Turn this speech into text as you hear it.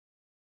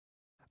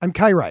I'm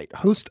Kai Wright,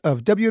 host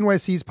of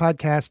WNYC's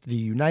podcast, The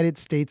United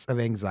States of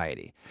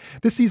Anxiety.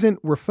 This season,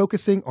 we're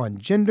focusing on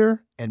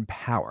gender and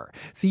power,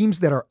 themes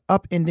that are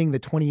upending the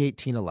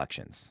 2018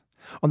 elections.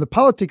 On the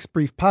Politics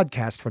Brief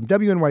podcast from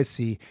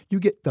WNYC, you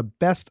get the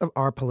best of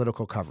our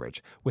political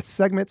coverage, with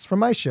segments from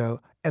my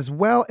show, as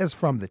well as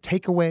from The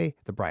Takeaway,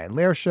 The Brian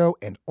Lehrer Show,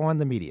 and On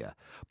the Media.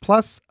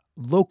 Plus,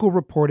 local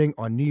reporting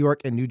on New York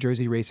and New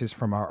Jersey races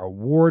from our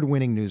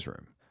award-winning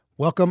newsroom.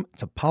 Welcome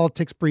to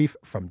Politics Brief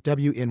from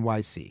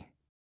WNYC.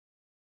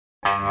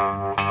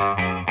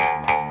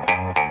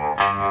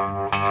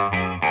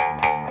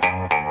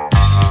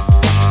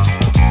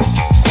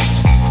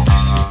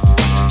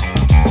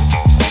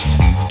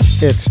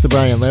 It's the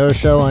Brian Lehrer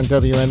Show on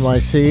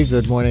WNYC.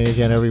 Good morning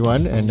again,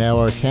 everyone. And now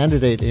our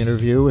candidate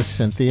interview with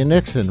Cynthia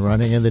Nixon,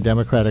 running in the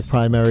Democratic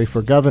primary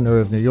for governor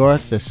of New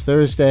York this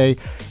Thursday,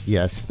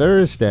 yes,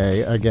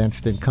 Thursday,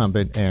 against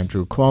incumbent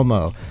Andrew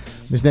Cuomo.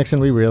 Ms. Nixon,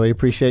 we really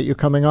appreciate you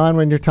coming on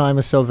when your time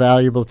is so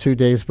valuable 2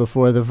 days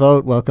before the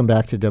vote. Welcome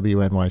back to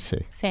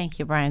WNYC. Thank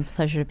you, Brian. It's a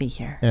pleasure to be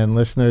here. And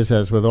listeners,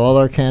 as with all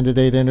our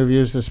candidate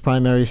interviews this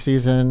primary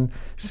season,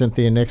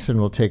 Cynthia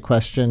Nixon will take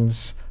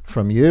questions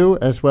from you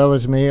as well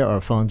as me. Our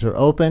phones are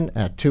open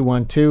at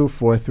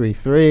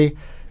 212-433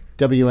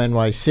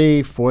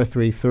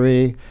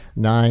 WNYC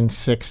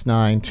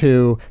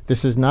 433-9692.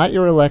 This is not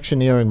your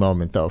electioneering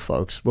moment, though,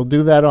 folks. We'll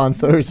do that on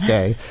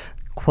Thursday.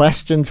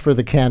 Questions for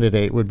the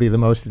candidate would be the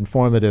most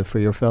informative for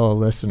your fellow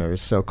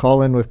listeners. So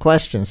call in with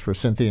questions for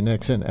Cynthia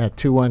Nixon at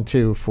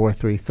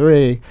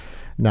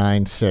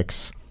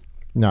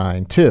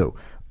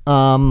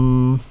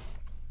 212-433-9692.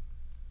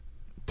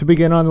 To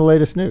begin on the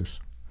latest news.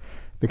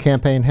 The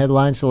campaign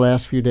headlines the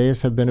last few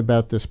days have been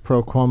about this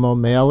pro-Cuomo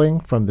mailing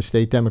from the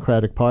state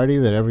Democratic Party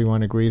that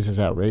everyone agrees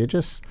is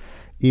outrageous,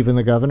 even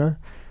the governor,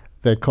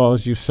 that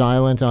calls you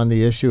silent on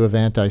the issue of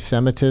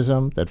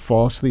anti-Semitism, that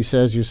falsely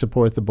says you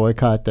support the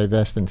boycott,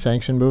 divest, and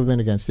sanction movement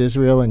against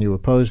Israel, and you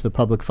oppose the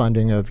public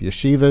funding of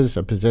yeshivas,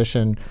 a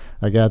position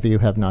I gather you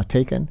have not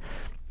taken.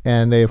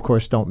 And they, of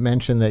course, don't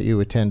mention that you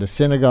attend a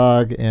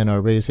synagogue and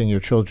are raising your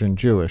children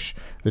Jewish.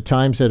 The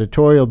Times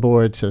editorial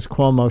board says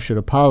Cuomo should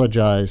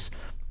apologize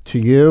to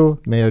you.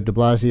 Mayor de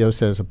Blasio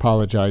says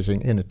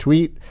apologizing in a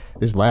tweet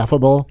is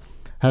laughable.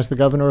 Has the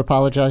governor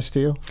apologized to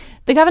you?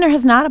 The governor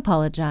has not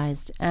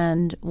apologized,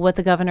 and what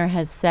the governor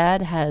has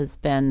said has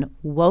been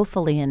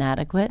woefully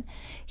inadequate.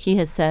 He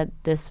has said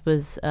this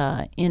was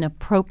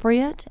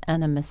inappropriate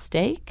and a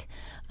mistake,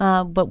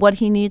 but what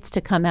he needs to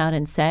come out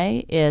and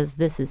say is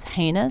this is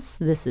heinous,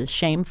 this is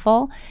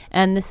shameful,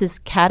 and this is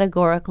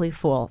categorically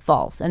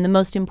false. And the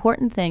most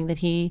important thing that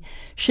he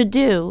should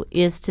do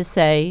is to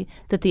say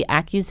that the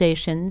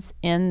accusations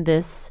in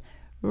this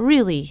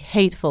really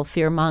hateful,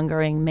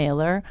 fear-mongering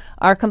mailer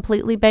are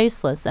completely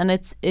baseless, and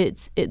this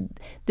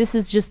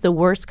is just the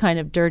worst kind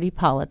of dirty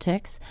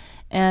politics,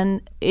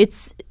 and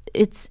it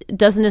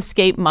doesn't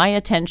escape my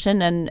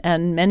attention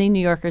and many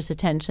New Yorkers'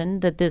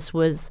 attention that this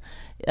was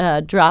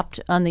dropped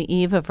on the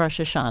eve of Rosh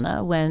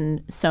Hashanah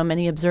when so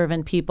many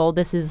observant people.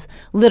 This is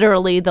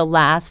literally the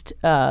last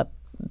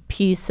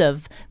piece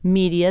of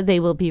media they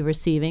will be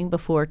receiving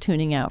before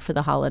tuning out for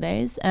the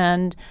holidays,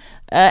 and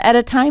at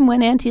a time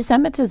when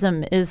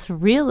anti-Semitism is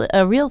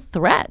a real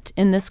threat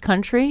in this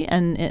country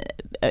and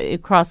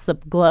across the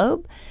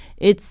globe.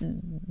 It's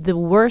the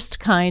worst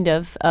kind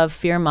of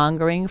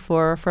fear-mongering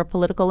for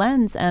political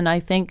ends, and I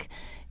think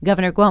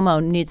Governor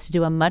Cuomo needs to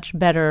do a much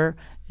better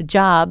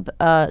job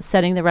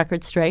setting the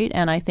record straight,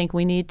 and I think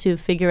we need to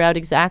figure out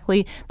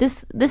exactly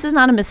this is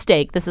not a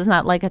mistake. This is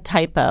not like a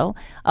typo.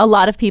 A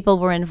lot of people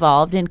were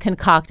involved in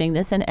concocting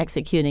this and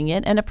executing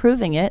it and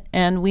approving it,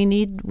 and we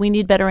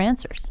need better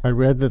answers. I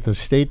read that the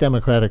state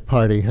Democratic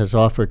Party has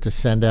offered to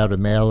send out a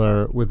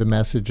mailer with a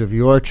message of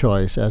your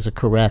choice as a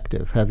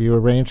corrective. Have you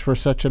arranged for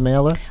such a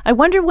mailer? I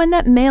wonder when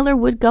that mailer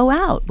would go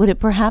out. Would it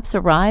perhaps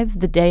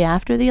arrive the day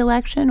after the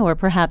election or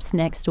perhaps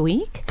next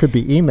week? Could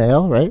be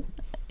email, right?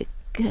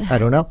 I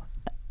don't know.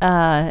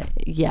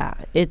 Yeah,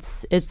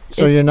 it's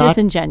so you're not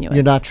disingenuous.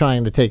 You're not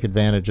trying to take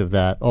advantage of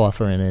that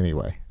offer in any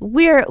way.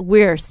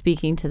 We're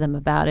speaking to them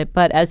about it,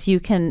 but as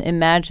you can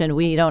imagine,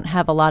 we don't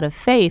have a lot of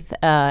faith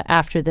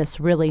after this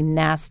really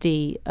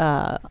nasty,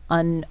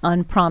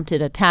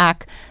 unprompted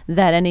attack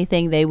that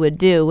anything they would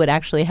do would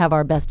actually have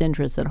our best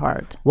interests at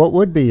heart. What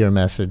would be your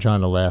message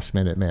on a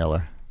last-minute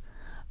mailer?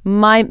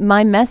 My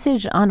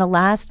message on a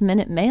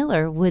last-minute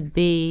mailer would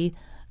be,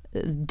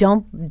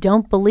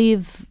 Don't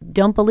believe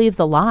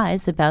the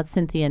lies about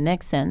Cynthia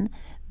Nixon,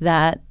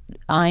 that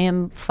I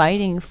am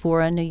fighting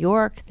for a New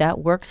York that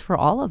works for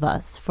all of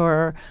us,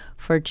 for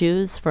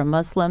Jews, for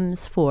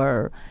Muslims,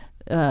 for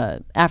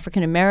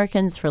African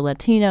Americans, for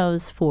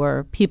Latinos,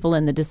 for people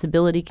in the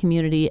disability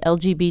community,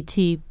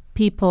 LGBT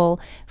people,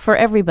 for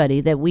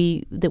everybody, that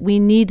we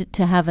need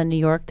to have a New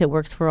York that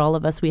works for all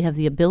of us. We have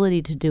the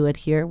ability to do it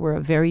here. We're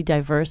a very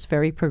diverse,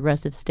 very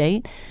progressive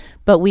state,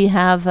 but we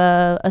have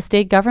a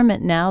state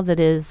government now that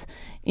is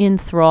in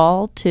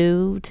thrall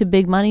to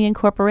big money and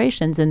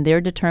corporations, and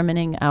they're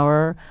determining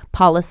our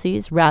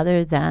policies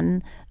rather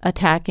than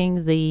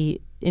attacking the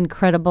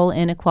incredible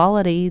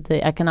inequality,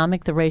 the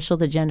economic, the racial,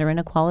 the gender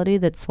inequality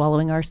that's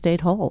swallowing our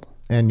state whole.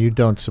 And you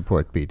don't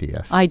support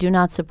BDS? I do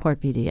not support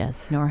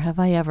BDS, nor have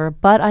I ever.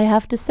 But I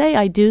have to say,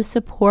 I do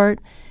support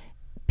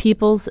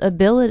people's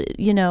ability,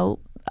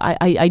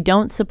 I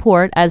don't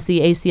support, as the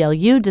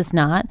ACLU does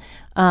not,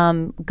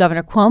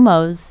 Governor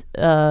Cuomo's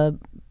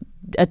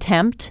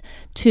attempt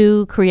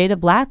to create a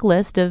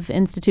blacklist of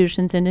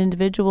institutions and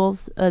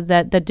individuals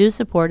that do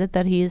support it,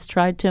 that he has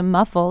tried to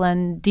muffle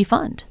and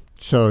defund.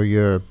 So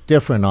you're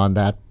different on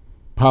that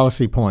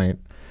policy point.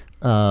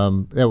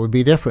 That would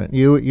be different.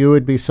 You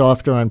would be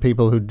softer on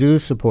people who do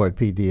support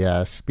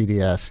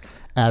BDS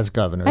as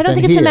governor. I don't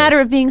think it's a matter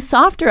of being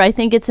softer. I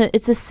think it's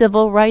a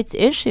civil rights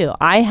issue.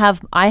 I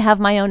have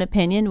my own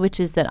opinion, which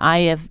is that I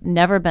have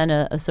never been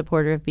a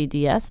supporter of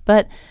BDS,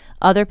 but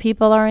other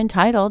people are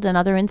entitled, and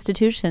other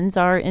institutions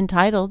are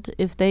entitled,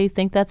 if they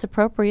think that's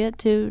appropriate,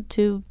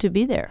 to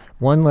be there.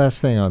 One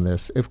last thing on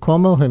this. If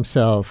Cuomo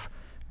himself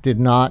did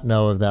not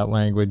know of that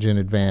language in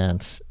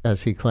advance,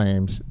 as he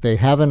claims, they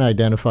haven't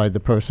identified the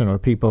person or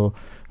people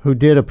who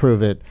did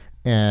approve it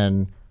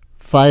and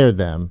fired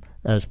them,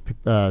 as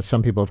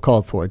some people have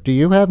called for. Do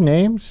you have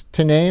names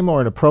to name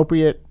or an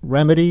appropriate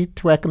remedy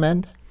to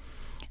recommend?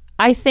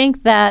 I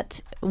think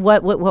that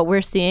what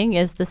we're seeing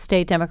is the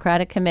State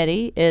Democratic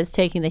Committee is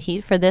taking the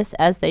heat for this,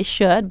 as they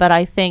should, but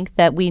I think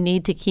that we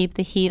need to keep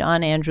the heat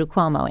on Andrew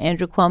Cuomo.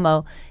 Andrew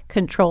Cuomo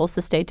controls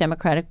the State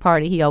Democratic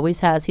Party. He always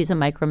has. He's a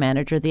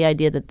micromanager. The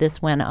idea that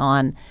this went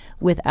on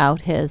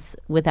without his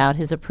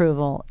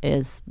approval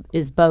is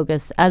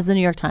bogus, as the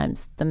New York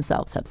Times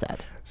themselves have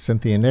said.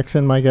 Cynthia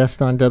Nixon, my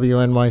guest on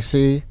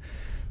WNYC,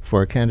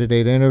 for a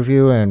candidate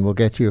interview, and we'll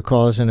get to your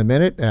calls in a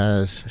minute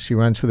as she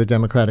runs for the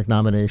Democratic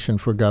nomination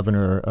for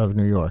governor of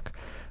New York.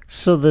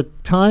 So the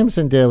Times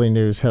and Daily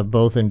News have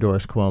both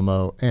endorsed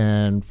Cuomo,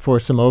 and for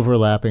some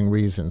overlapping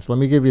reasons. Let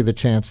me give you the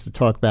chance to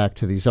talk back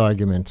to these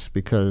arguments,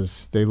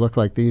 because they look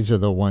like these are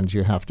the ones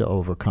you have to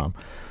overcome.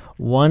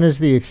 One is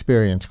the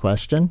experience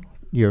question.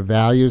 Your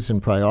values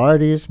and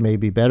priorities may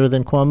be better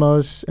than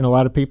Cuomo's in a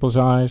lot of people's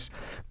eyes,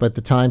 but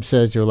the Times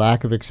says your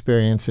lack of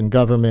experience in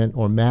government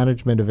or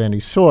management of any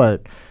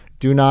sort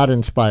do not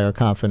inspire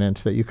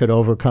confidence that you could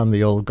overcome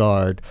the old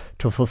guard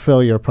to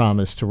fulfill your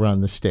promise to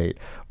run the state.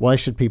 Why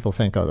should people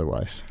think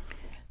otherwise?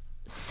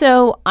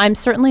 So I'm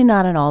certainly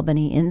not an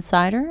Albany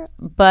insider,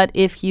 but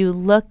if you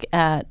look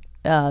at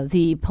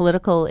the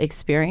political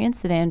experience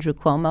that Andrew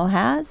Cuomo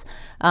has,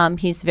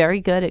 he's very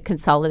good at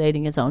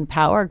consolidating his own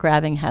power,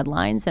 grabbing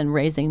headlines and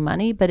raising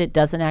money, but it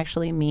doesn't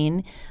actually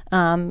mean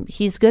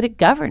he's good at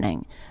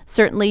governing.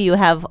 Certainly you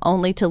have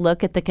only to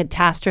look at the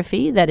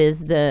catastrophe that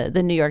is the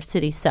New York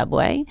City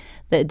subway,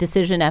 the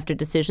decision after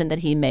decision that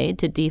he made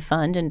to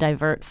defund and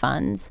divert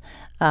funds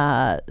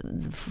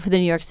for the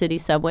New York City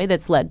subway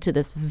that's led to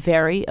this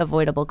very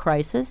avoidable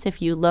crisis.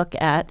 If you look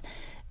at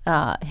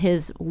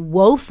his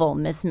woeful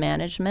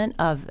mismanagement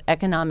of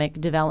economic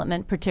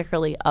development,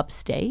 particularly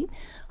upstate,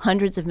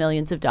 hundreds of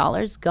millions of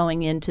dollars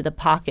going into the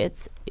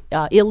pockets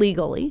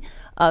illegally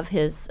of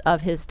his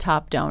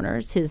top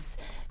donors. His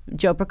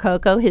Joe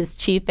Prococo, his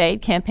chief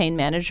aide, campaign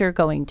manager,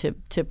 going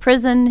to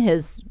prison.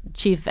 His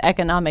chief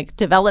economic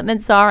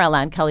development czar,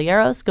 Alan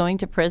Calieros, going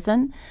to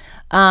prison.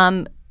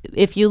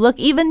 If you look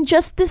even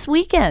just this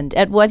weekend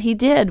at what he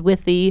did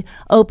with the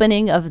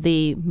opening of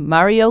the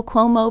Mario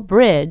Cuomo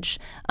Bridge,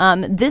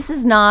 this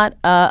is not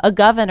a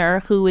governor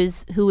who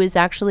is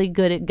actually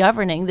good at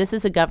governing. This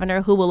is a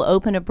governor who will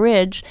open a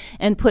bridge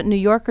and put New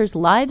Yorkers'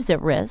 lives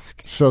at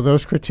risk. So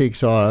those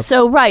critiques are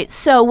right.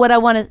 So what I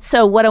want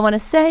to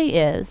say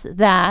is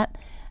that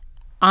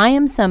I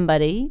am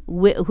somebody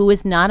who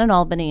is not an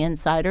Albany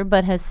insider,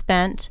 but has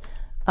spent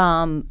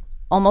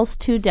almost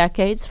 2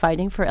 decades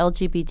fighting for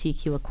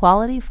LGBTQ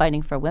equality,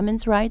 fighting for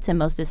women's rights, and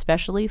most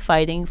especially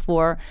fighting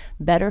for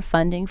better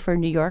funding for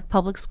New York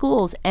public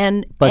schools.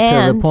 To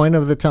the point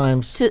of the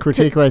Times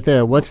critique right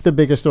there, what's the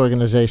biggest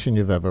organization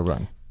you've ever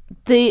run?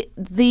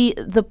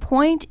 The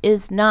point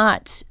is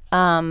not,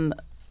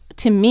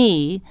 to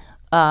me,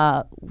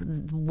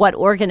 what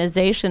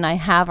organization I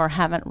have or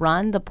haven't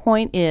run. The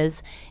point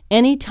is,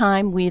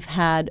 anytime we've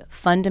had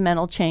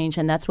fundamental change,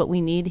 and that's what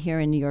we need here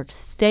in New York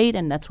State,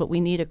 and that's what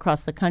we need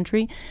across the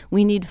country,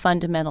 we need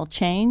fundamental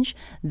change.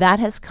 That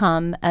has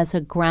come as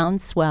a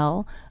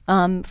groundswell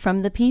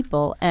from the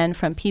people, and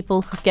from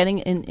people getting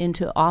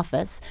into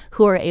office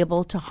who are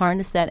able to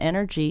harness that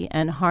energy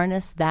and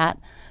harness that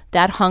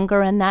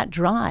hunger and that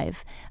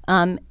drive.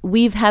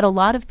 We've had a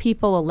lot of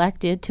people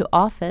elected to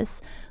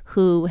office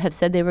who have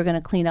said they were going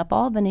to clean up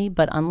Albany,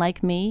 but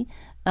unlike me,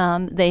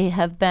 they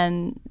have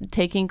been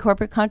taking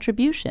corporate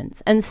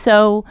contributions. And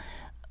so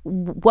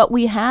what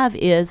we have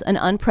is an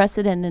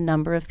unprecedented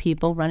number of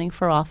people running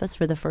for office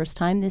for the first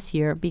time this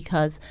year,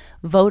 because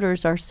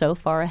voters are so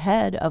far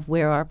ahead of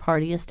where our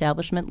party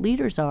establishment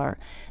leaders are.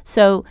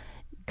 So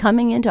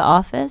coming into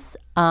office,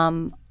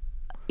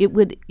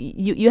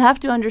 you have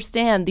to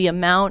understand the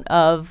amount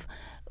of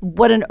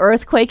what an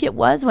earthquake it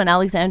was when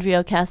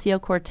Alexandria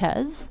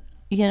Ocasio-Cortez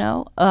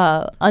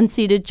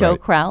unseated Joe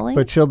Crowley.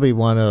 But she'll be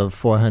one of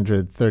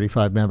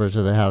 435 members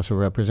of the House of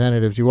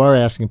Representatives. You are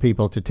asking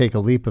people to take a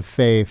leap of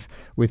faith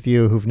with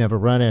you who've never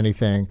run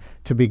anything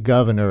to be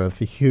governor of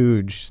the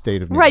huge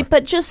state of New York.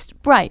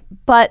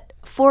 But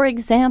for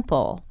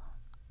example,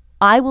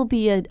 I will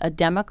be a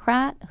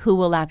Democrat who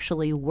will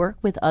actually work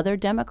with other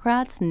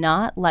Democrats,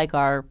 not like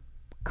our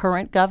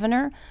current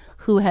governor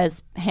who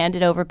has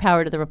handed over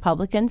power to the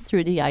Republicans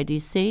through the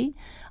IDC.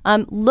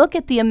 Look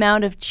at the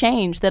amount of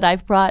change that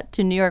I've brought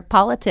to New York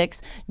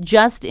politics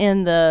just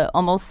in the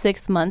almost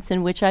 6 months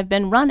in which I've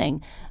been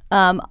running.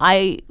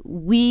 The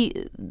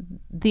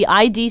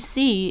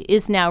IDC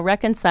is now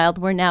reconciled.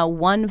 We're now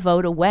one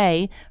vote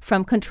away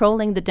from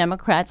controlling the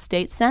Democrat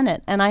state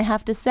Senate. And I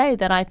have to say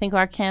that I think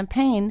our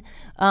campaign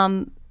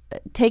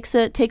takes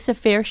a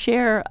fair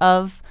share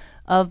of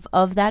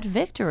that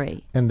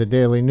victory. And the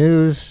Daily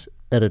News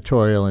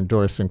editorial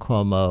endorsing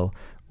Cuomo,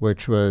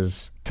 which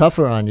was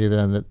tougher on you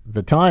than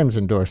the Times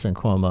endorsing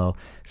Cuomo,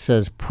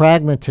 says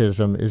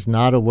pragmatism is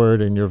not a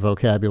word in your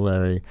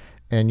vocabulary,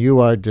 and you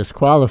are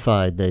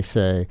disqualified, they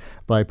say,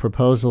 by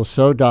proposals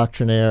so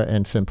doctrinaire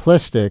and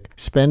simplistic,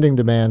 spending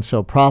demands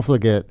so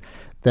profligate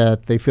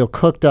that they feel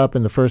cooked up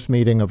in the first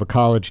meeting of a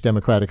college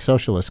Democratic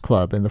Socialist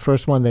club. And the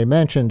first one they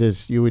mentioned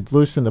is you would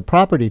loosen the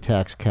property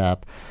tax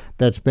cap.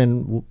 That's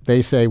been,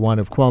 they say, one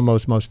of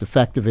Cuomo's most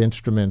effective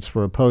instruments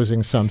for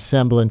opposing some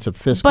semblance of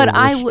fiscal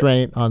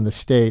restraint on the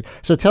state.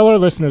 So tell our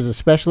listeners,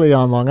 especially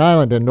on Long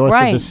Island and north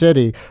of the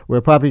city, where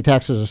property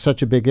taxes are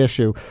such a big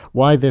issue,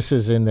 why this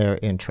is in their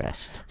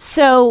interest.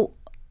 So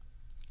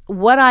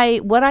what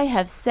I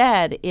have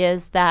said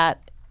is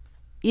that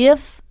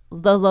if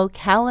the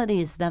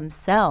localities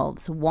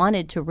themselves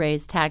wanted to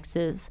raise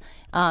taxes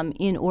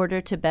in order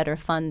to better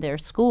fund their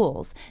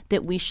schools,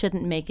 that we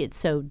shouldn't make it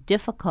so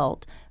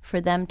difficult for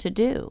them to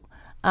do.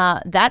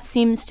 That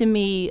seems to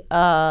me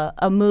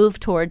a move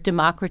toward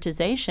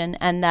democratization,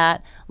 and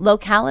that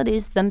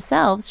localities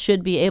themselves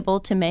should be able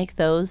to make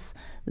those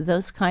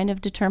kind of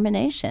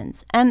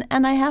determinations. And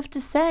I have to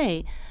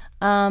say,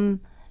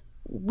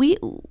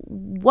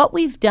 what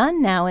we've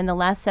done now in the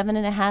last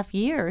 7.5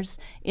 years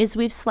is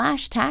we've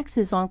slashed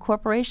taxes on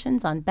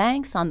corporations, on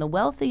banks, on the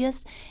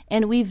wealthiest,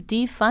 and we've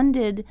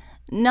defunded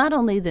not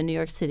only the New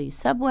York City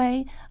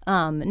subway,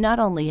 not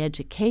only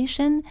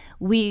education.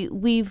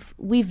 We've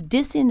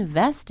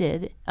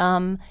disinvested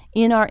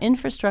in our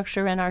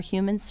infrastructure and our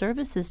human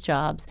services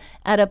jobs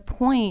at a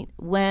point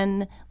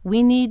when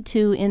we need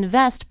to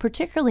invest,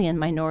 particularly in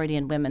minority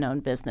and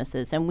women-owned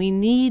businesses, and we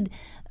need.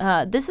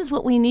 This is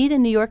what we need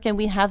in New York, and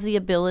we have the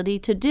ability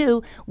to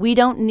do. We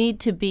don't need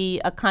to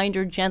be a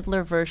kinder,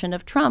 gentler version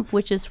of Trump,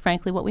 which is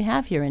frankly what we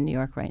have here in New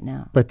York right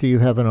now. But do you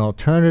have an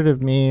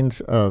alternative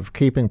means of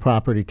keeping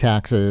property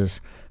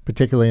taxes,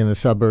 particularly in the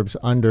suburbs,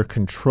 under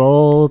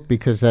control?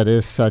 Because that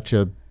is such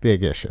a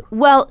big issue.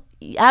 Well,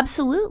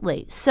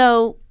 absolutely.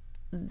 So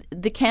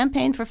the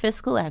campaign for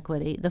fiscal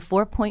equity, the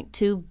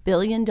 $4.2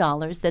 billion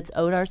that's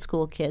owed our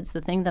school kids,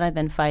 the thing that I've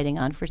been fighting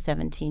on for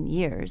 17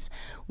 years,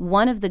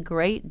 one of the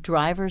great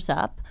drivers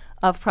up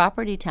of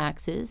property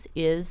taxes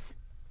is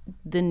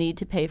the need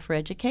to pay for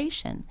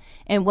education.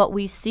 And what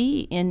we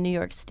see in New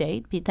York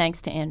State,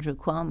 thanks to Andrew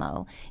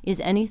Cuomo, is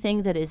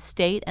anything that is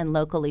state and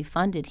locally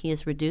funded, he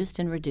has reduced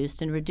and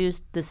reduced and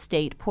reduced the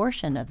state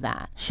portion of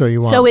that.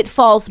 So it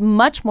falls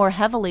much more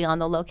heavily on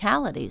the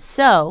localities.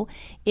 So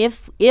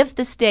if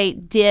the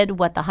state did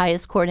what the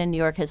highest court in New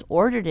York has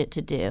ordered it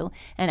to do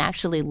and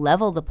actually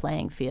level the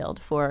playing field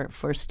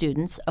for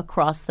students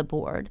across the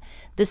board,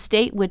 the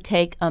state would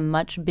take a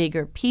much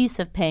bigger piece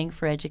of paying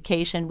for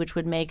education, which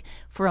would make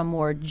for a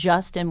more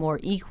just and more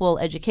equal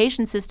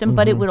education system,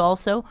 but it would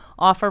also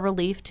offer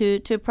relief to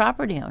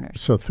property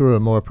owners. So through a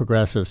more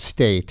progressive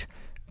state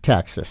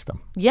tax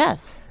system.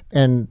 Yes.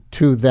 And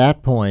to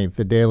that point,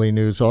 the Daily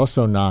News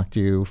also knocked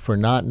you for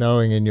not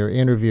knowing in your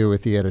interview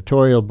with the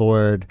editorial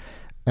board,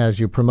 as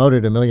you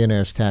promoted a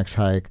millionaire's tax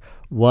hike,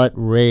 what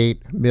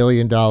rate $1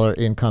 million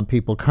income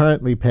people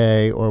currently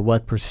pay or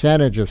what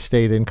percentage of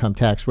state income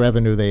tax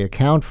revenue they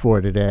account for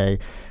today.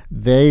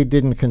 They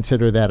didn't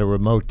consider that a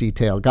remote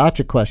detail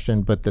gotcha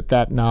question, but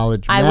that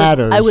knowledge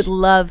matters. I would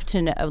love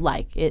to know,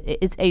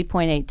 it's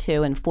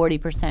 8.82 and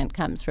 40%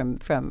 comes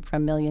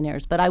from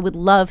millionaires, but I would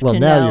love to know. Well,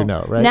 now you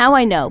know, right? Now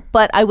I know,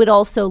 but I would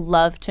also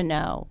love to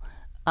know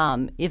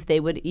if they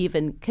would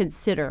even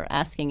consider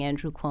asking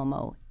Andrew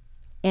Cuomo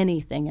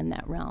anything in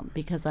that realm,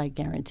 because I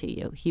guarantee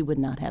you he would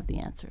not have the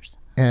answers.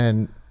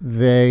 And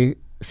they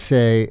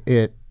say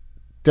it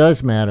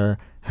does matter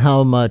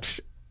how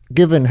much,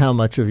 given how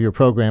much of your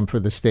program for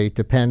the state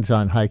depends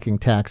on hiking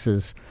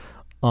taxes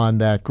on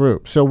that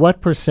group. So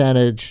what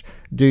percentage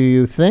do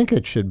you think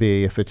it should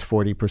be if it's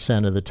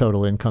 40% of the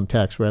total income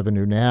tax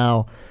revenue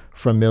now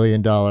from $1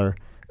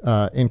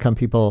 million income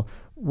people?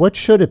 What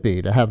should it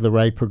be to have the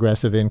right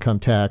progressive income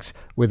tax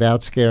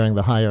without scaring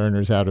the high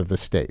earners out of the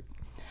state?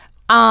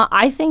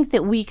 I think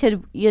that we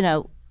could,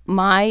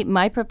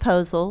 my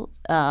proposal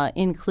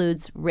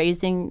includes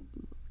raising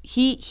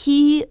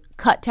he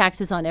cut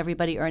taxes on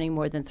everybody earning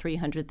more than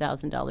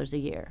 $300,000 a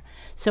year.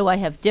 So I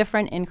have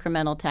different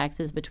incremental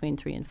taxes between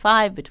 3 and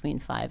 5, between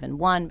 5 and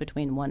 1,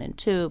 between 1 and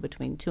 2,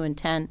 between 2 and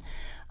 10.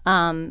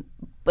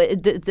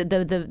 But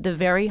the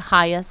very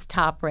highest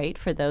top rate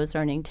for those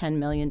earning $10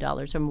 million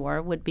or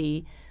more would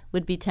be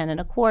 10 and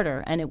a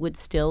quarter, and it would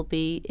still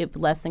be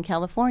less than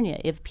California.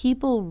 If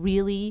people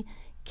really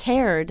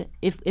cared,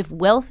 if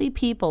wealthy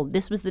people,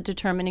 this was the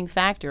determining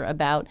factor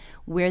about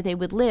where they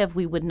would live,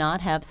 we would not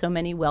have so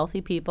many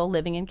wealthy people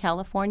living in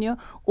California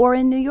or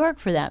in New York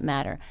for that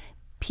matter.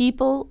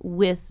 People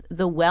with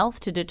the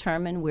wealth to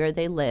determine where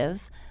they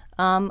live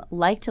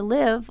like to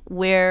live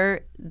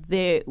where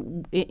they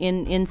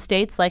in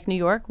states like New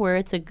York where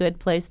it's a good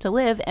place to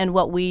live. And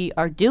what we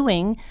are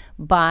doing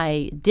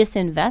by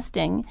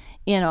disinvesting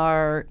in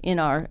our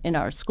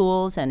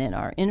schools and in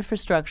our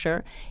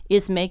infrastructure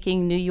is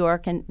making New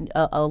York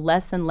a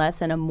less and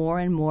less and a more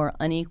and more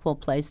unequal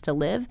place to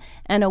live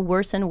and a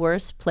worse and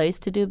worse place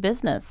to do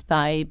business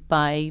by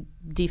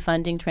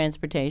defunding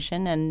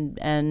transportation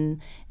and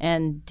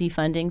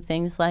defunding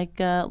things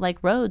like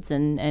roads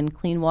and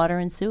clean water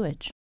and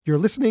sewage. You're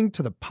listening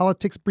to the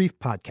Politics Brief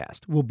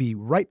podcast. We'll be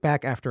right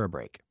back after a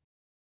break.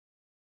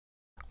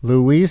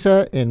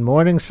 Louisa in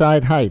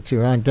Morningside Heights.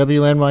 You're on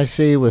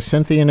WNYC with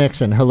Cynthia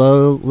Nixon.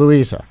 Hello,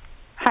 Louisa.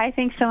 Hi,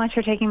 thanks so much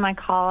for taking my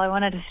call. I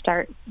wanted to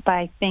start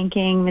by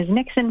thanking Ms.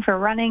 Nixon for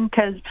running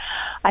because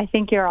I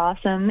think you're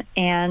awesome,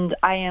 and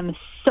I am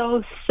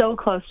so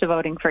close to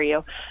voting for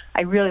you.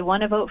 I really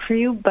want to vote for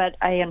you, but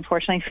I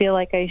unfortunately feel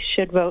like I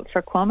should vote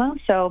for Cuomo.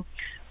 So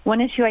one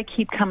issue I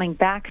keep coming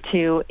back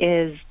to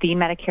is the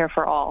Medicare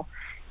for All,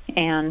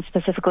 and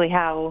specifically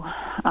how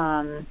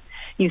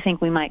you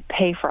think we might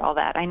pay for all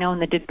that. I know in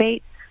the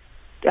debate,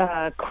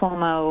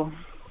 Cuomo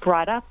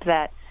brought up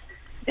that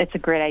it's a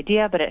great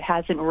idea, but it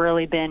hasn't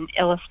really been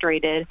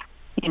illustrated,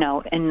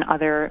 in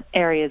other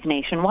areas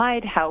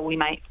nationwide, how we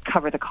might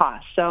cover the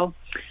cost. So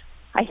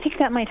I think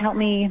that might help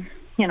me,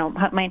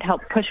 might help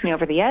push me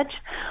over the edge.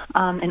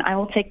 And I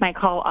will take my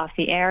call off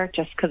the air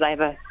just because I have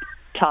a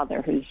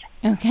toddler who's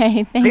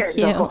okay. Thank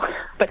you. Vocal.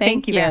 But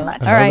thank you very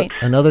much. All right.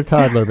 Another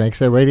toddler makes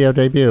their radio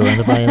debut on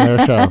the Brian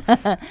Lehrer Show.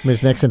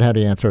 Ms. Nixon, how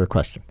do you answer a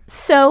question?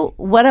 So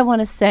what I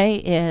want to say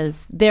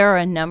is there are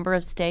a number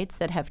of states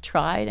that have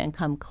tried and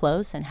come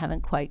close and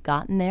haven't quite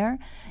gotten there.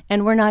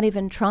 And we're not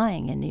even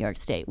trying in New York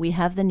State. We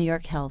have the New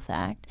York Health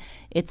Act.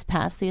 It's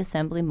passed the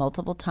Assembly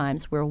multiple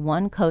times. We're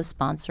one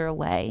co-sponsor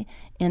away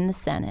in the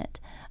Senate.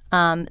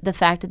 The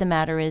fact of the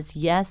matter is,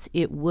 yes,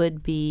 it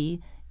would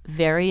be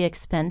very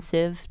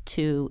expensive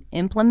to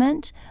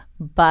implement,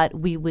 but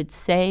we would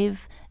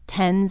save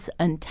tens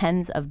and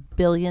tens of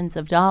billions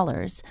of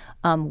dollars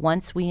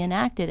once we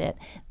enacted it.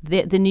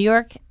 The New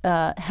York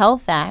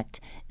Health Act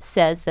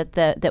says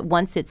that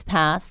once it's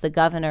passed, the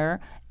governor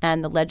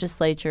and the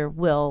legislature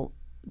will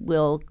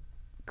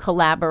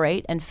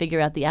collaborate and figure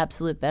out the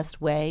absolute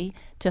best way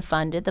to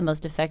fund it, the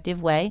most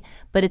effective way.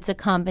 But it's a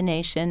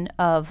combination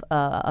of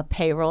a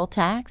payroll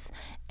tax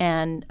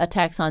and a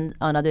tax on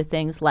other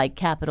things like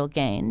capital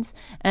gains.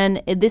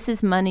 And this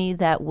is money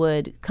that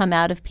would come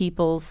out of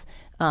people's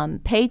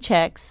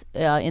paychecks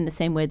in the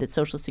same way that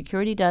Social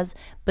Security does.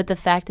 But the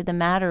fact of the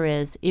matter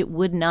is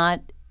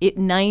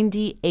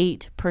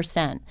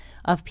 98%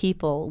 of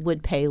people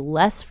would pay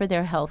less for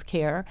their health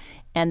care,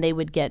 and they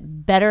would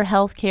get better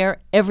health care.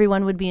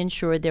 Everyone would be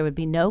insured. There would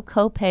be no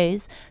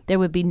co-pays. There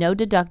would be no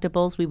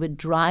deductibles. We would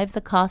drive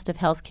the cost of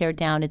health care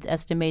down. It's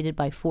estimated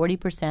by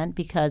 40%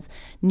 because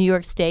New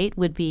York State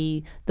would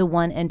be the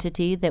one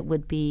entity that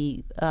would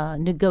be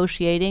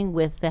negotiating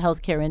with the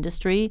healthcare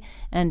industry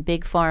and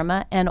Big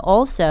Pharma. And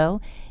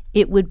also,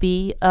 it would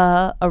be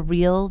a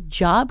real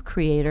job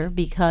creator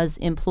because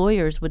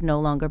employers would no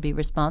longer be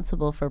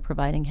responsible for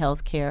providing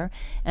health care.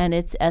 And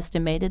it's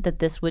estimated that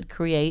this would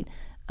create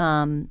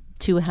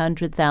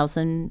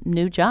 200,000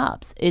 new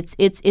jobs.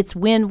 It's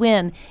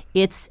win-win.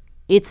 It's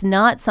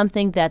not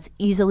something that's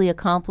easily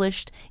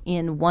accomplished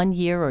in 1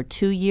 year or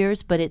 2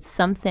 years, but it's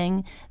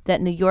something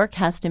that New York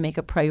has to make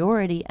a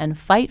priority and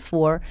fight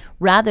for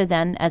rather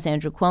than, as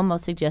Andrew Cuomo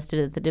suggested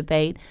at the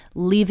debate,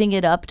 leaving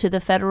it up to the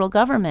federal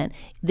government.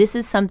 This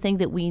is something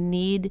that we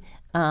need,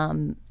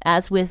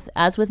 as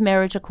with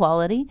marriage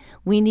equality,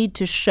 we need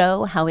to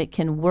show how it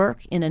can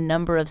work in a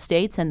number of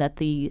states and that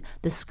the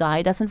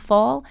sky doesn't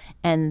fall,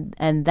 and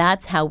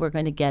that's how we're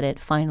going to get it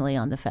finally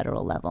on the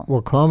federal level.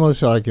 Well,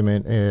 Cuomo's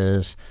argument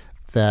is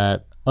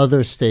that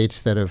other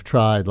states that have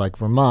tried, like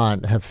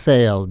Vermont, have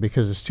failed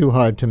because it's too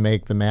hard to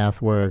make the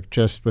math work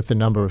just with the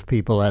number of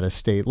people at a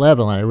state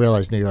level. And I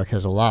realize New York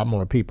has a lot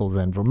more people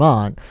than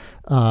Vermont.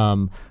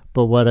 But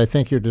what I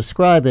think you're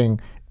describing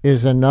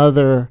is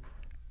another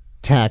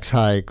tax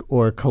hike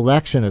or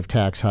collection of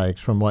tax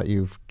hikes from what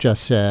you've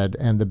just said,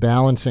 and the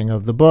balancing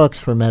of the books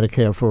for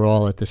Medicare for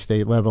All at the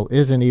state level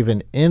isn't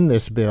even in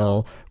this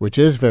bill, which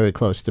is very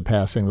close to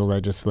passing the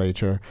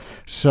legislature.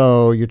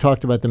 So you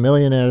talked about the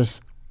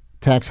millionaires'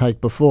 tax hike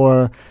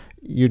before.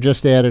 You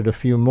just added a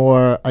few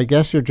more. I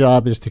guess your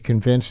job is to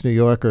convince New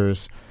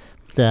Yorkers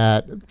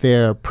that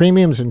their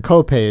premiums and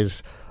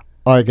copays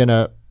are going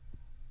to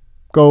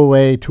go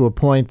away to a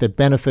point that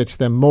benefits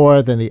them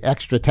more than the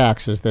extra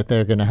taxes that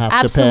they're going to have to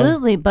pay?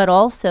 Absolutely, but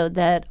also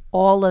that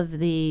all of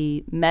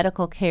the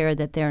medical care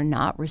that they're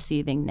not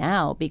receiving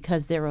now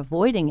because they're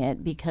avoiding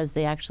it because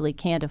they actually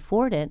can't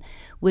afford it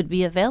would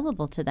be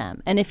available to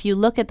them. And if you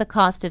look at the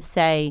cost of,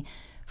 say,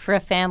 for a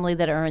family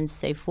that earns,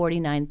 say,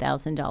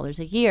 $49,000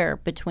 a year,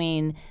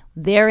 between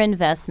their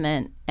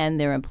investment and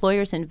their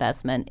employer's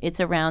investment, it's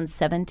around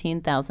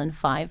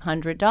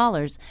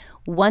 $17,500.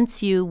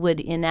 Once you would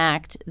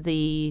enact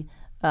the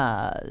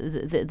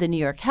New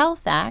York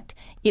Health Act,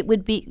 it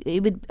would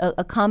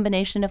a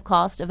combination of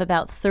cost of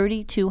about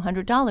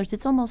 $3,200.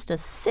 It's almost a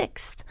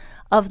sixth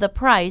of the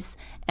price,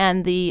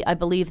 and I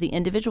believe the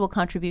individual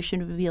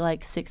contribution would be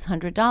like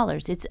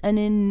 $600. It's an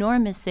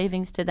enormous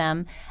savings to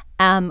them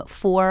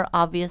for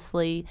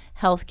obviously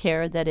health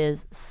care that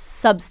is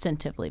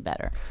substantively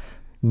better.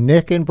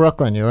 Nick in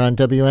Brooklyn, you're on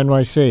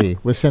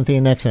WNYC with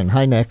Cynthia Nixon.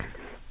 Hi, Nick.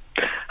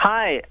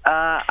 Hi.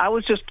 I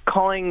was just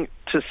calling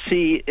to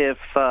see if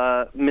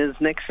Ms.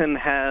 Nixon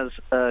has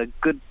a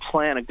good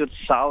plan, a good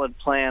solid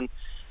plan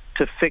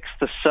to fix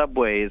the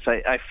subways.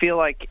 I feel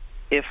like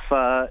if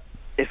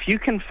you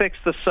can fix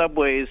the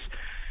subways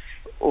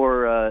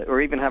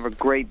or even have a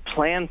great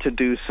plan to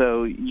do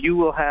so, you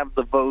will have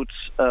the votes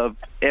of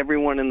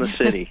everyone in the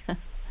city.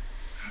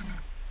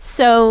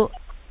 So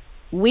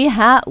we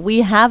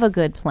have a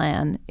good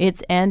plan.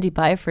 It's Andy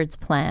Byford's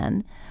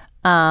plan.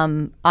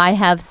 I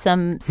have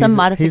some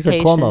modifications. He's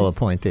a Cuomo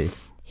appointee.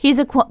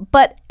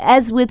 But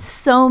as with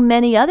so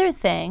many other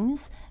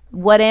things,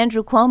 what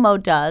Andrew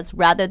Cuomo does,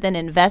 rather than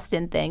invest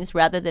in things,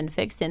 rather than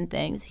fix in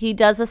things, he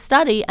does a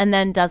study and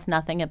then does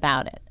nothing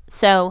about it.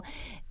 So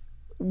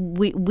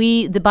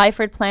the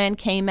Byford plan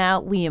came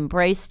out. We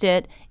embraced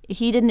it.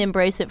 He didn't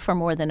embrace it for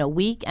more than a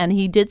week, and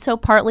he did so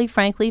partly,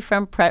 frankly,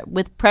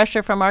 with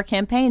pressure from our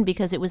campaign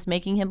because it was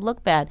making him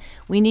look bad.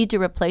 We need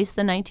to replace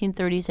the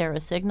 1930s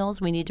era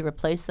signals. We need to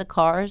replace the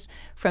cars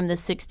from the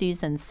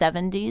 60s and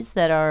 70s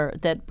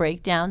that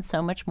break down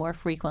so much more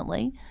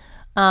frequently.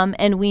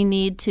 And we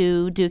need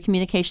to do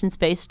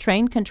communications-based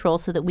train control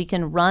so that we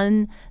can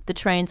run the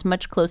trains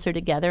much closer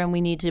together, and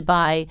we need to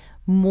buy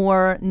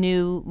more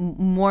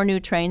new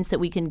trains that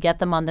we can get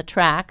them on the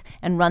track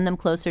and run them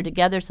closer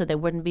together so there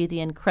wouldn't be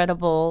the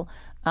incredible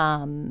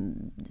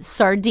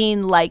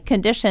sardine-like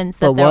conditions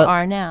that there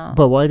are now.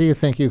 But why do you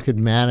think you could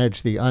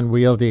manage the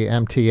unwieldy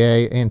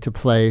MTA into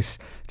place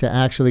to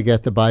actually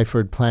get the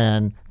Byford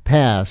plan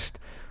passed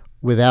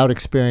without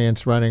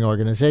experience running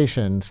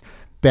organizations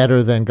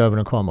better than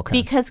Governor Cuomo can?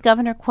 Because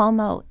Governor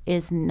Cuomo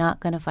is not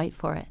going to fight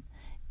for it.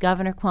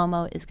 Governor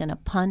Cuomo is going to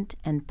punt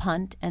and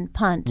punt and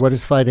punt. What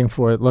does fighting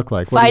for it look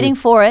like? Fighting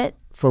for it.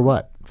 For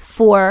what?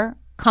 For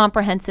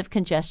comprehensive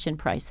congestion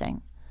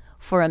pricing,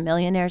 for a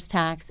millionaire's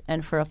tax,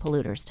 and for a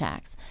polluter's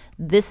tax.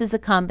 This is the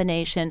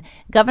combination.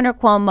 Governor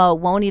Cuomo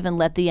won't even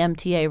let the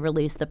MTA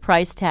release the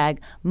price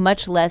tag,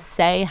 much less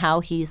say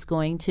how he's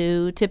going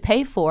to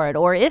pay for it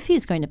or if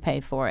he's going to pay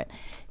for it.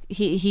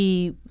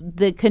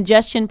 The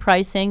congestion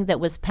pricing that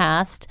was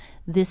passed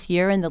this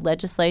year in the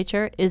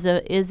legislature is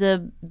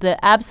the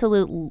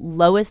absolute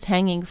lowest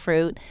hanging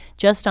fruit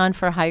just on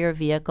for hire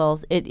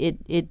vehicles.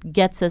 It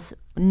gets us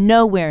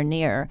nowhere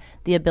near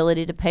the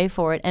ability to pay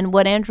for it. And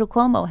what Andrew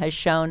Cuomo has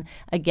shown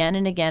again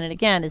and again and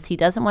again is he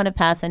doesn't want to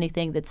pass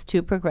anything that's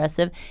too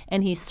progressive,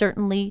 and he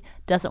certainly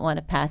doesn't want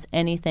to pass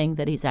anything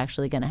that he's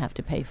actually going to have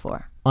to pay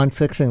for. On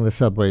fixing the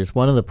subways,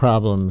 one of the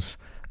problems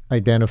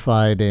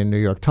identified in New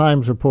York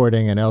Times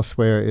reporting and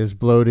elsewhere is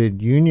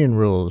bloated union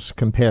rules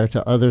compared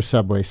to other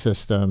subway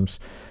systems,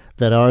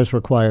 that ours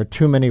require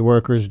too many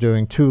workers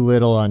doing too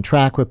little on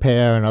track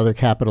repair and other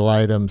capital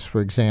items. For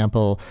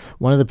example,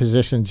 one of the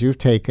positions you've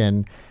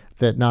taken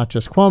that not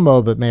just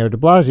Cuomo but Mayor de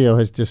Blasio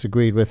has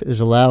disagreed with is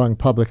allowing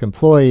public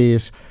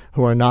employees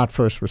who are not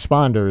first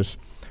responders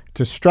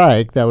to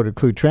strike. That would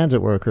include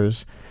transit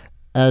workers.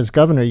 As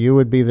governor, you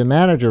would be the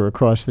manager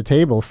across the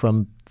table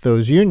from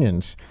those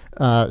unions.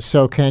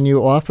 So can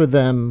you offer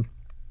them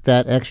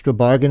that extra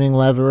bargaining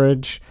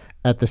leverage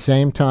at the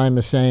same time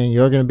as saying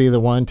you're going to be the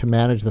one to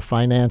manage the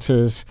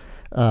finances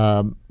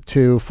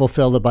to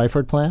fulfill the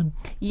Byford plan?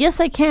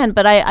 Yes, I can.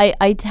 But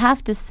I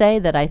have to say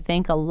that I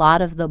think a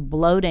lot of the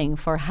bloating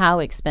for how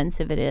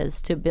expensive it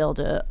is to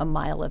build a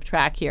mile of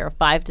track here,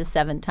 5 to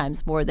 7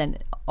 times more than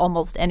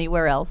almost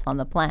anywhere else on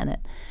the planet,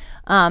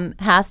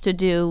 has to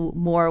do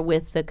more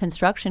with the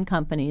construction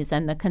companies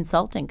and the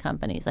consulting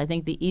companies. I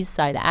think the East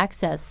Side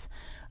Access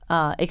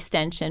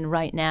extension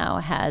right now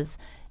has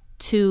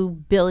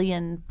 $2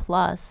 billion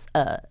plus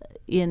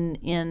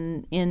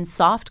in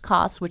soft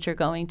costs, which are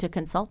going to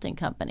consulting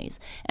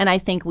companies. And I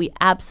think we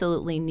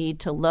absolutely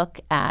need to look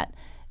at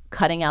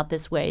cutting out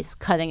this waste,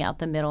 cutting out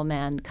the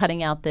middleman,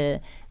 cutting out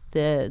the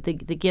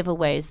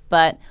giveaways.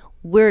 But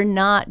we're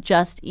not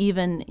just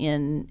even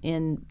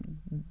in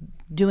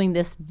doing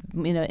this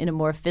in a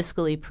more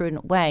fiscally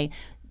prudent way.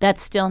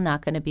 that's still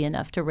not going to be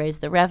enough to raise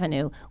the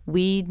revenue.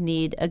 We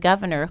need a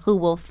governor who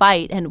will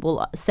fight and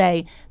will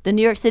say the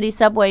New York City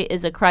subway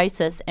is a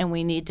crisis and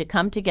we need to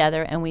come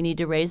together and we need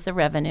to raise the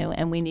revenue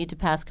and we need to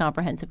pass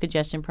comprehensive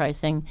congestion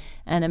pricing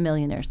and a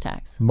millionaire's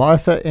tax.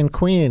 Martha in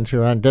Queens,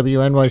 you're on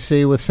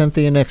WNYC with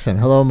Cynthia Nixon.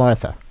 Hello,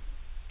 Martha.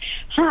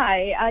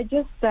 Hi, I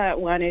just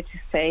wanted to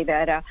say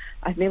that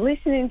I've been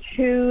listening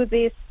to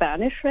the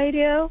Spanish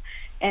radio,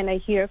 and I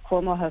hear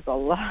Cuomo has a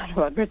lot of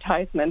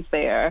advertisements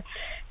there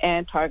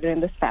and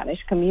targeting the Spanish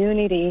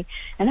community.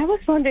 And I was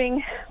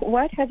wondering,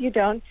 what have you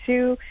done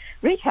to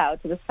reach out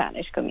to the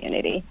Spanish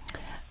community?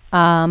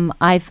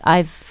 I've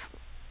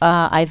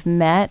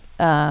met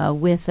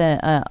with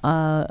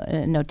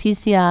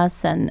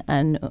Noticias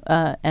and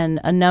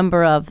a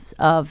number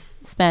of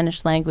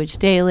Spanish language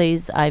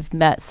dailies. I've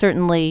met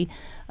certainly.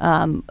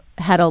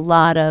 Had a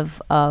lot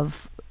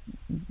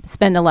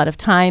spend a lot of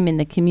time in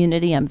the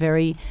community. I'm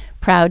very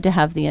proud to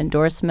have the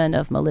endorsement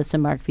of Melissa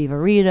Mark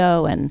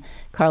Vivarito and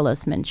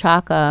Carlos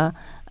Menchaca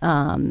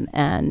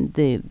and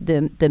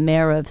the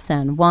mayor of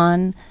San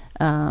Juan,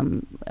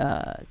 Carmen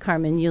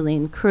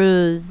Yulín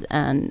Cruz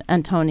and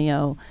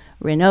Antonio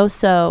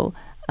Reynoso.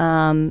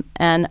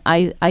 And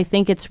I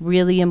think it's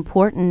really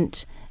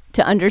important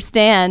to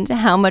understand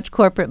how much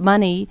corporate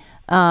money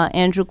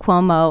Andrew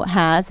Cuomo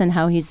has and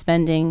how he's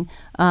spending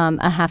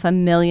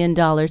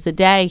 $500,000 a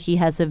day. He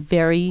has a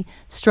very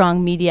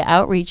strong media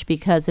outreach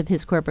because of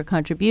his corporate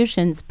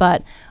contributions,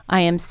 but I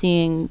am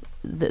seeing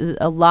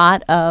a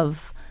lot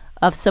of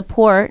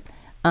support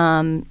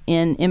in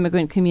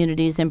immigrant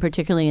communities and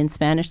particularly in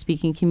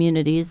Spanish-speaking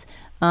communities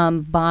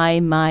by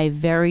my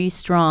very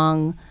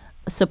strong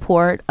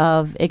support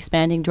of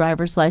expanding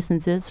driver's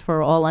licenses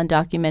for all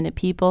undocumented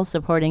people,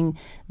 supporting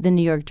the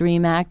New York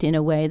DREAM Act in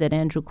a way that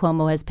Andrew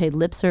Cuomo has paid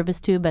lip service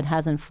to but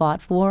hasn't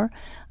fought for,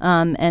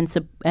 and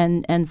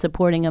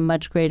supporting a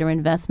much greater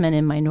investment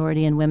in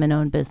minority and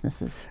women-owned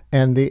businesses.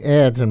 And the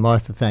ads, and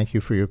Martha, thank you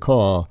for your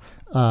call.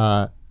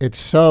 It's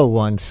so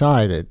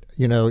one-sided.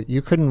 You know,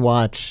 you couldn't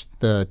watch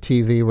the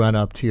TV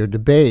run-up to your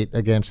debate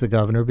against the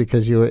governor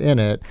because you were in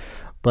it,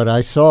 but I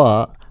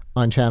saw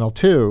on Channel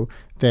 2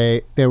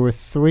 there were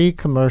 3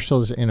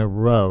 commercials in a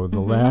row, the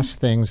last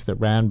things that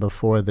ran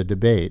before the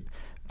debate,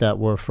 that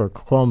were for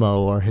Cuomo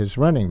or his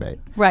running mate.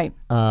 Right.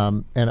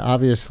 And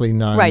obviously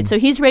none. Right. So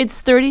he's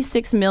raised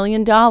 $36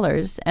 million,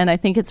 and I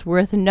think it's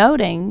worth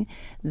noting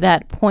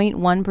that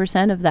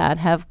 0.1% of that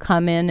have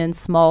come in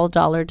small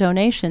dollar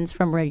donations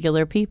from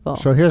regular people.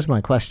 So here's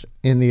my question.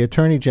 In the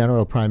Attorney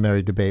General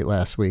primary debate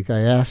last week, I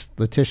asked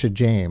Letitia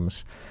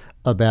James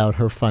about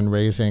her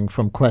fundraising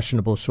from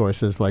questionable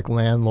sources like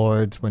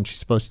landlords when she's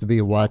supposed to be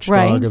a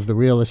watchdog of the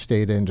real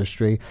estate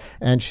industry.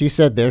 And she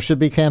said there should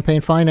be campaign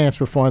finance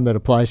reform that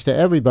applies to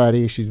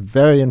everybody. She's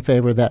very in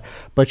favor of that.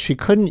 But she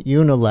couldn't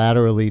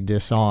unilaterally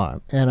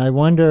disarm. And I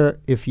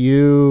wonder if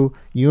you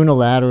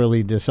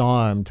unilaterally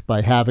disarmed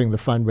by having the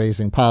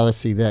fundraising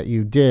policy that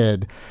you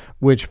did,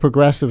 which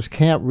progressives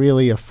can't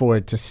really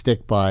afford to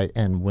stick by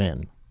and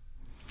win.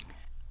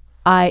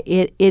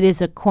 It is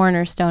a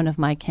cornerstone of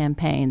my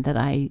campaign that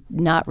I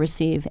not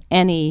receive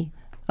any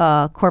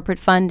corporate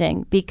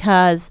funding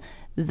because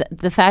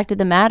the fact of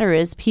the matter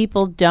is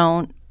people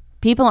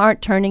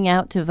aren't turning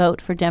out to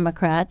vote for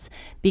Democrats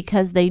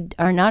because they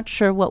are not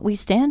sure what we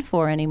stand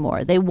for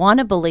anymore. They want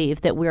to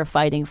believe that we're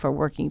fighting for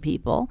working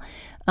people,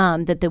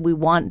 they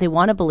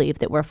want to believe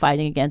that we're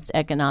fighting against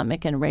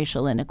economic and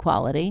racial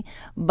inequality.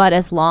 But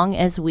as long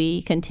as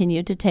we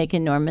continue to take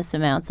enormous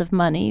amounts of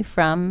money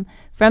from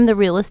the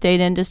real estate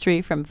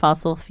industry, from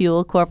fossil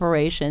fuel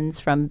corporations,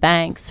 from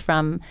banks,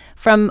 from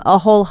a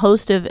whole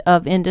host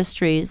of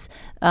industries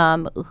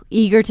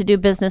eager to do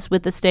business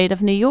with the state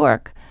of New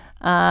York,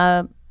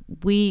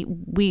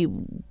 we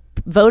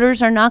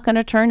voters are not going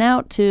to turn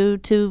out to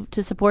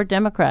support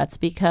Democrats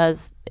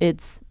because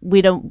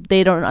they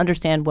don't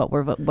understand what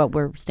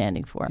we're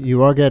standing for.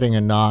 You are getting a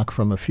knock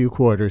from a few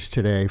quarters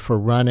today for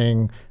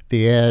running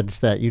the ads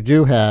that you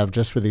do have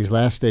just for these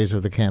last days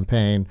of the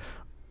campaign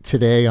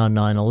today on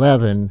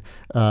 9/11,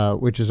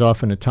 which is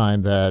often a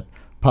time that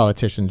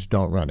politicians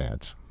don't run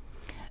ads.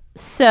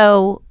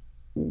 So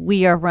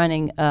we are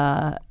running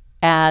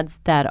ads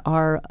that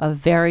are a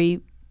very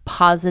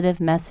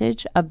positive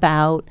message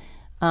about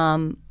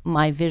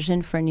my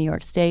vision for New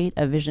York State,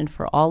 a vision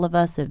for all of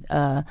us,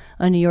 a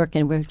New York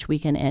in which we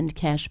can end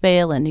cash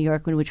bail, a New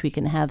York in which we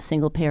can have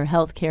single-payer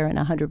health care and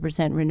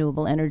 100%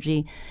 renewable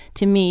energy.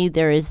 To me,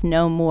 there is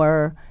no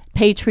more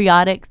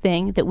patriotic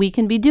thing that we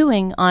can be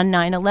doing on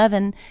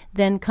 9/11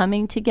 than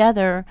coming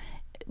together,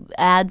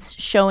 ads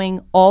showing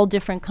all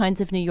different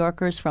kinds of New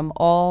Yorkers from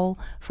all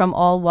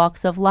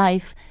walks of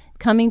life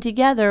coming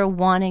together,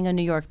 wanting a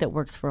New York that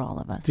works for all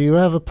of us. Do you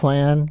have a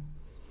plan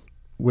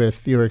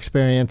with your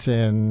experience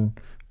in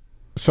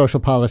social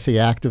policy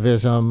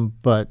activism,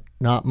 but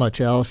not much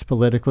else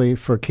politically,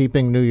 for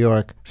keeping New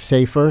York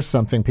safer,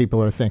 something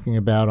people are thinking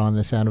about on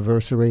this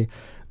anniversary,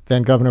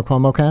 than Governor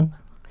Cuomo can?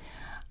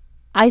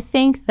 I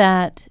think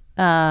that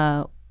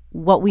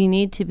what we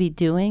need to be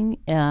doing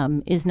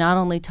is not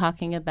only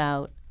talking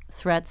about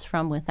threats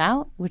from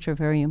without, which are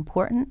very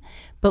important,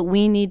 but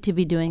we need to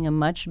be doing a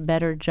much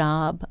better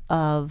job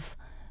of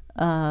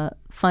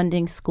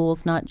funding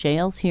schools, not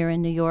jails, here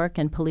in New York,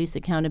 and police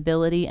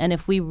accountability. And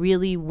if we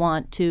really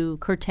want to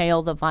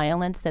curtail the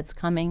violence that's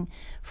coming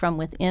from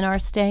within our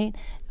state,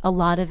 a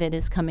lot of it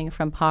is coming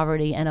from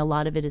poverty, and a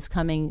lot of it is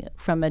coming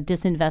from a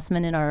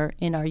disinvestment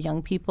in our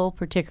young people,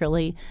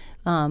 particularly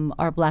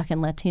our Black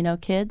and Latino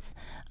kids.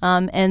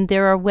 And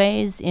there are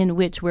ways in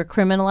which we're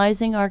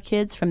criminalizing our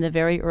kids from the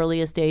very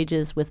earliest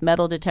ages with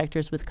metal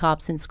detectors, with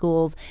cops in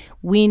schools.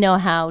 We know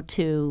how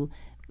to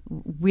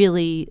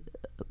really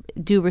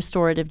do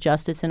restorative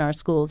justice in our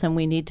schools, and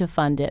we need to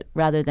fund it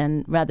rather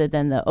than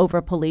the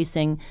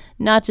over-policing,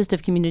 not just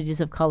of communities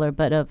of color,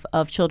 but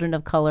of children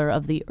of color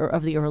of the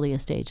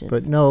earliest ages.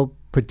 But no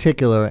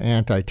particular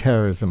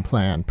anti-terrorism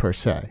plan per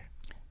se?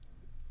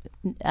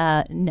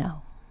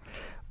 No.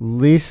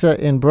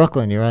 Lisa in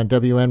Brooklyn, you're on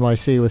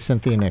WNYC with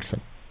Cynthia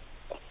Nixon.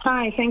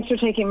 Hi, thanks for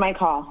taking my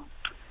call.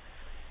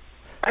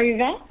 Are you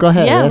there? Go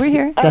ahead. Yeah, we're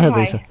here. Go ahead,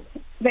 Lisa.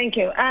 Thank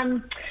you.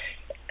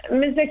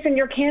 Ms. Nixon,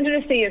 your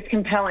candidacy is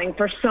compelling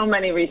for so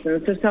many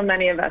reasons to so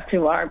many of us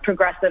who are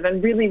progressive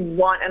and really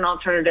want an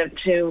alternative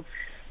to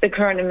the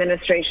current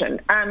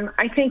administration.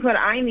 I think what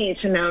I need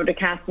to know to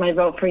cast my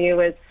vote for you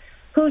is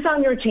who's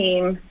on your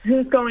team,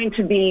 who's going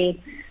to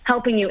be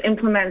helping you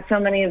implement so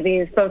many of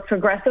these both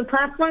progressive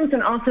platforms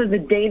and also the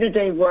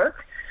day-to-day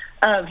work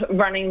of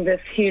running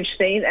this huge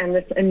state and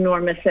this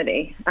enormous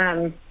city.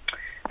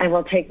 I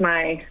will take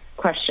my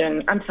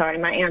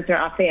answer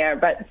off the air,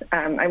 but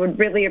I would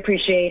really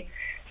appreciate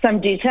some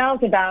details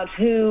about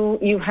who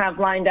you have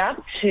lined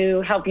up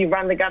to help you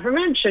run the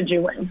government should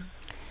you win.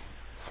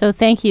 So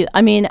thank you.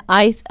 I mean,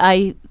 I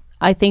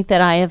think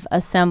that I have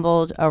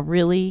assembled a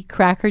really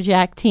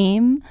crackerjack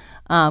team.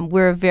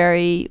 We're a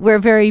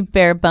very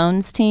bare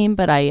bones team,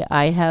 but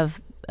I have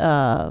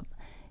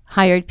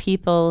hired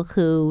people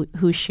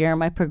who share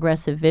my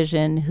progressive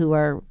vision, who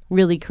are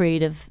really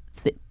creative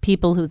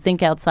people who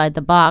think outside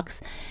the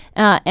box,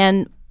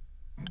 and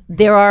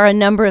there are a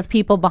number of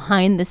people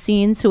behind the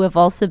scenes who have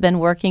also been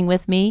working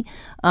with me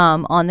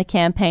on the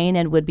campaign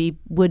and would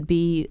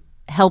be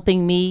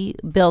helping me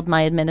build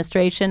my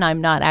administration. I'm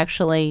not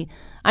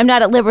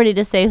at liberty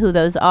to say who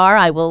those are.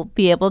 I will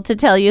be able to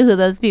tell you who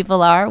those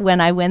people are when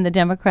I win the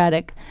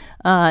Democratic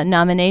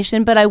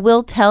nomination. But I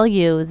will tell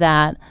you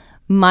that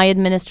my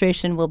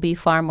administration will be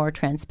far more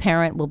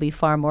transparent, will be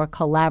far more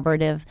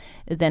collaborative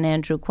than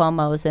Andrew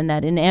Cuomo's, and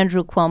that in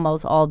Andrew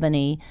Cuomo's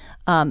Albany,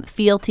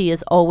 fealty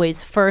is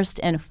always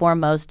first and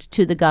foremost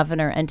to the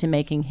governor and to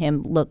making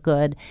him look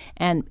good.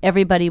 And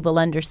everybody will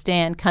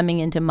understand coming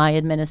into my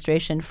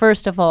administration,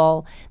 first of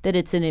all, that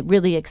it's a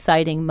really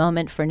exciting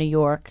moment for New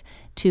York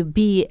to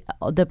be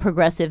the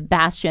progressive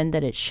bastion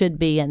that it should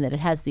be and that it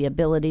has the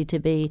ability to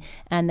be,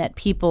 and that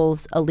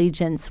people's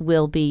allegiance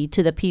will be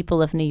to the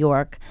people of New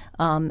York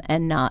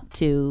and not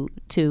to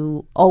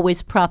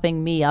always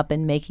propping me up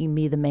and making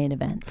me the main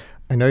event.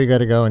 I know you got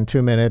to go in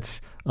 2 minutes.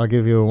 I'll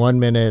give you a 1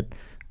 minute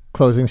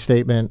closing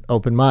statement,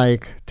 open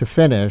mic to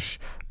finish.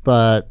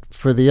 But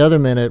for the other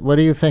minute, what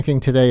are you thinking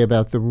today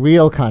about the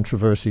real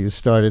controversy you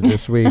started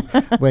this week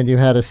when you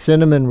had a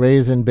cinnamon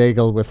raisin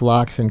bagel with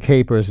lox and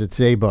capers at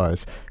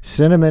Zabar's?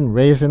 Cinnamon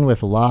raisin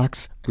with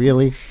lox?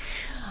 Really?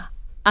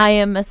 I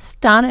am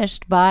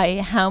astonished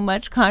by how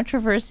much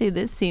controversy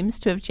this seems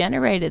to have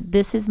generated.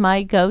 This is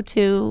my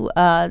go-to.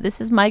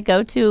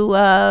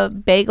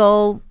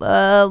 Bagel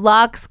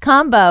lox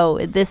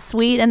combo. This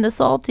sweet and the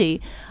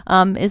salty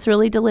is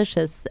really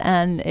delicious.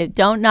 And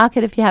don't knock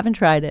it if you haven't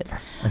tried it.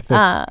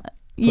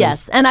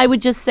 Yes, and I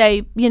would just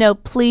say,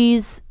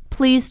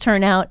 please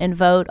turn out and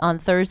vote on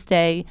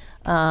Thursday,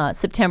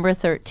 September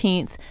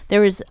 13th.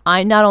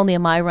 Not only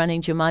am I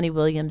running Jumaane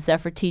Williams,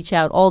 Zephyr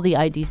Teachout, all the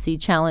IDC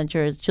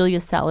challengers,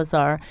 Julia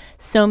Salazar,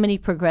 so many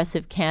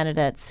progressive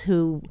candidates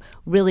who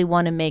really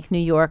want to make New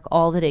York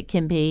all that it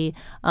can be.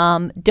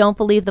 Don't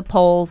believe the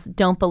polls.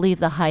 Don't believe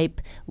the hype.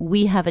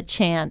 We have a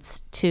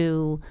chance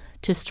to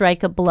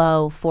strike a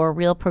blow for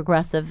real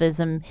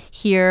progressivism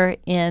here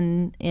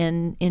in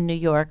New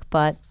York.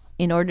 But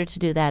in order to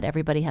do that,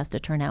 everybody has to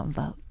turn out and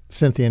vote.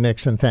 Cynthia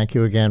Nixon, thank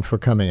you again for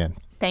coming in.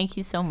 Thank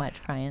you so much,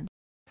 Brian.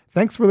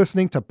 Thanks for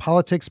listening to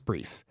Politics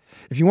Brief.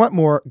 If you want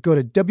more, go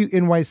to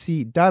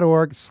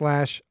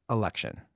wnyc.org/election.